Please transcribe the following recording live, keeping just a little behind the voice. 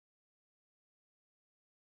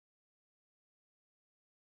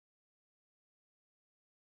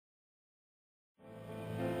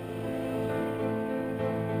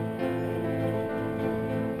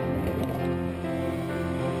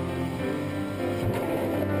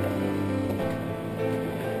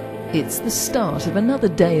It's the start of another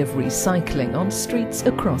day of recycling on streets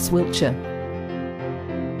across Wiltshire.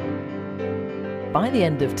 By the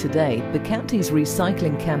end of today, the county's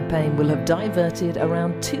recycling campaign will have diverted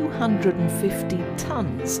around 250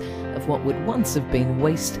 tonnes of what would once have been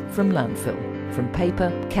waste from landfill. From paper,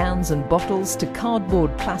 cans and bottles to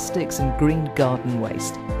cardboard, plastics and green garden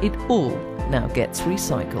waste, it all now gets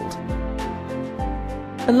recycled.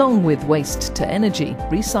 Along with waste to energy,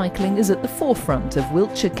 recycling is at the forefront of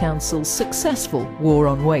Wiltshire Council's successful war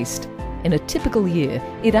on waste. In a typical year,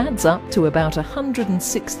 it adds up to about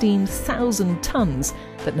 116,000 tonnes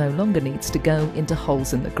that no longer needs to go into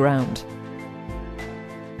holes in the ground.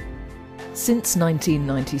 Since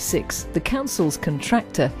 1996, the council's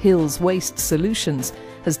contractor Hills Waste Solutions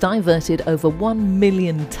has diverted over 1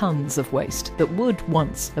 million tonnes of waste that would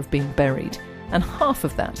once have been buried, and half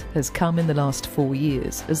of that has come in the last 4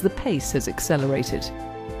 years as the pace has accelerated.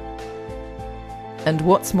 And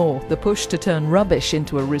what's more, the push to turn rubbish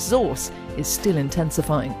into a resource is still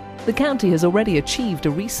intensifying. The county has already achieved a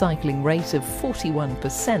recycling rate of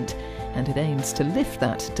 41%, and it aims to lift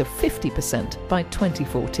that to 50% by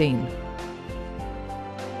 2014.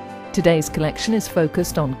 Today's collection is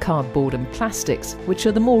focused on cardboard and plastics, which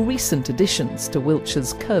are the more recent additions to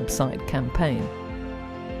Wiltshire's curbside campaign.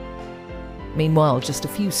 Meanwhile, just a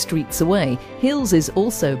few streets away, Hills is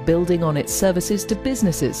also building on its services to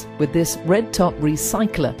businesses with this Red Top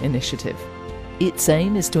Recycler initiative. Its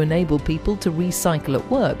aim is to enable people to recycle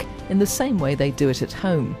at work in the same way they do it at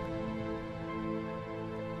home.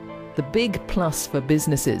 The big plus for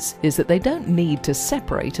businesses is that they don't need to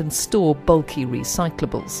separate and store bulky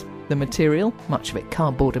recyclables. The material, much of it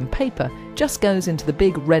cardboard and paper, just goes into the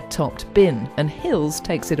big red-topped bin, and Hills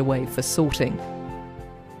takes it away for sorting.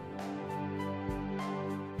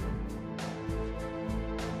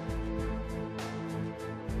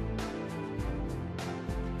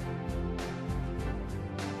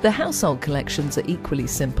 The household collections are equally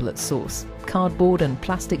simple at source. Cardboard and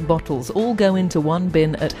plastic bottles all go into one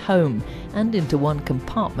bin at home and into one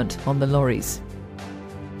compartment on the lorries.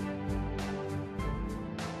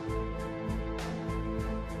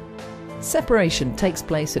 Separation takes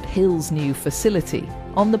place at Hill's new facility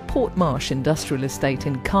on the Portmarsh Industrial Estate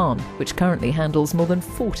in Cairn, which currently handles more than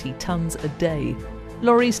 40 tonnes a day.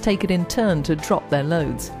 Lorries take it in turn to drop their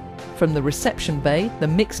loads. From the reception bay, the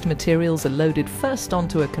mixed materials are loaded first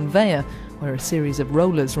onto a conveyor, where a series of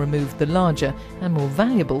rollers remove the larger and more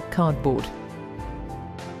valuable cardboard.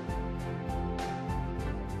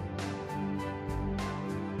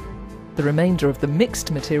 The remainder of the mixed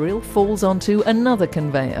material falls onto another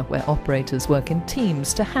conveyor, where operators work in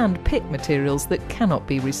teams to hand-pick materials that cannot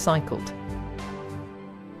be recycled.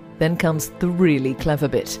 Then comes the really clever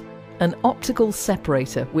bit: an optical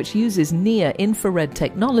separator which uses near-infrared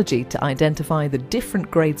technology to identify the different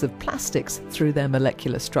grades of plastics through their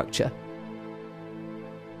molecular structure.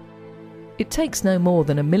 It takes no more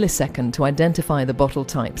than a millisecond to identify the bottle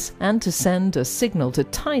types and to send a signal to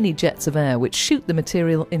tiny jets of air which shoot the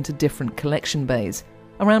material into different collection bays.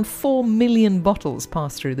 Around 4 million bottles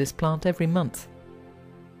pass through this plant every month.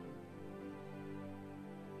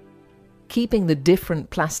 Keeping the different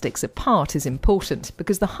plastics apart is important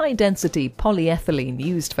because the high-density polyethylene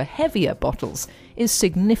used for heavier bottles is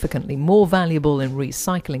significantly more valuable in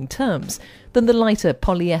recycling terms than the lighter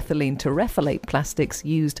polyethylene terephthalate plastics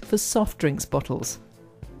used for soft drinks bottles.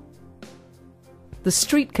 The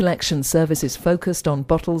street collection service is focused on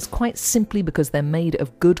bottles quite simply because they're made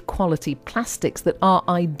of good quality plastics that are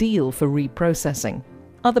ideal for reprocessing.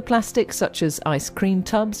 Other plastics such as ice cream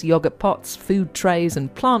tubs, yoghurt pots, food trays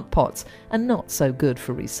and plant pots are not so good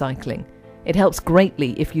for recycling. It helps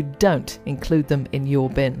greatly if you don't include them in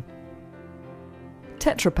your bin.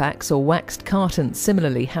 Tetra Paks or waxed cartons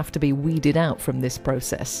similarly have to be weeded out from this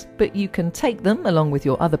process, but you can take them, along with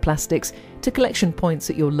your other plastics, to collection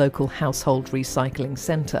points at your local household recycling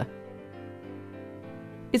centre.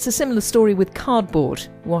 It's a similar story with cardboard.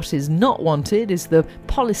 What is not wanted is the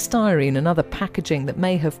polystyrene and other packaging that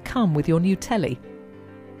may have come with your new telly.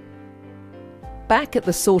 Back at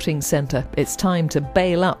the sorting centre, it's time to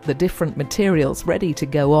bale up the different materials ready to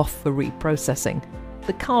go off for reprocessing.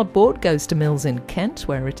 The cardboard goes to mills in Kent,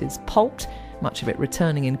 where it is pulped, much of it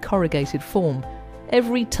returning in corrugated form.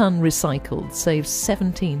 Every tonne recycled saves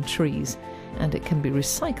 17 trees, and it can be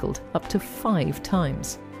recycled up to 5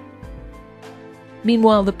 times.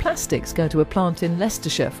 Meanwhile, the plastics go to a plant in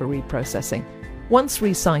Leicestershire for reprocessing. Once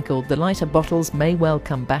recycled, the lighter bottles may well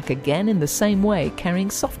come back again in the same way,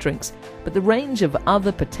 carrying soft drinks, but the range of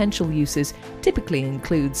other potential uses typically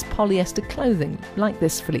includes polyester clothing, like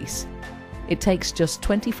this fleece. It takes just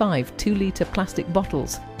 25 2-litre plastic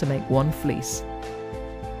bottles to make one fleece.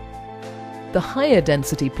 The higher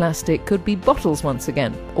density plastic could be bottles once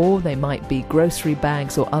again, or they might be grocery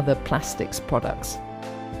bags or other plastics products.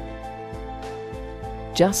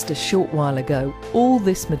 Just a short while ago, all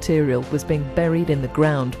this material was being buried in the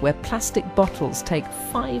ground where plastic bottles take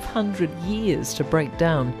 500 years to break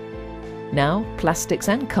down. Now, plastics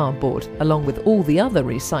and cardboard, along with all the other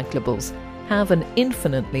recyclables, have an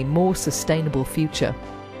infinitely more sustainable future.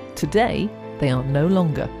 Today, they are no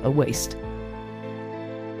longer a waste.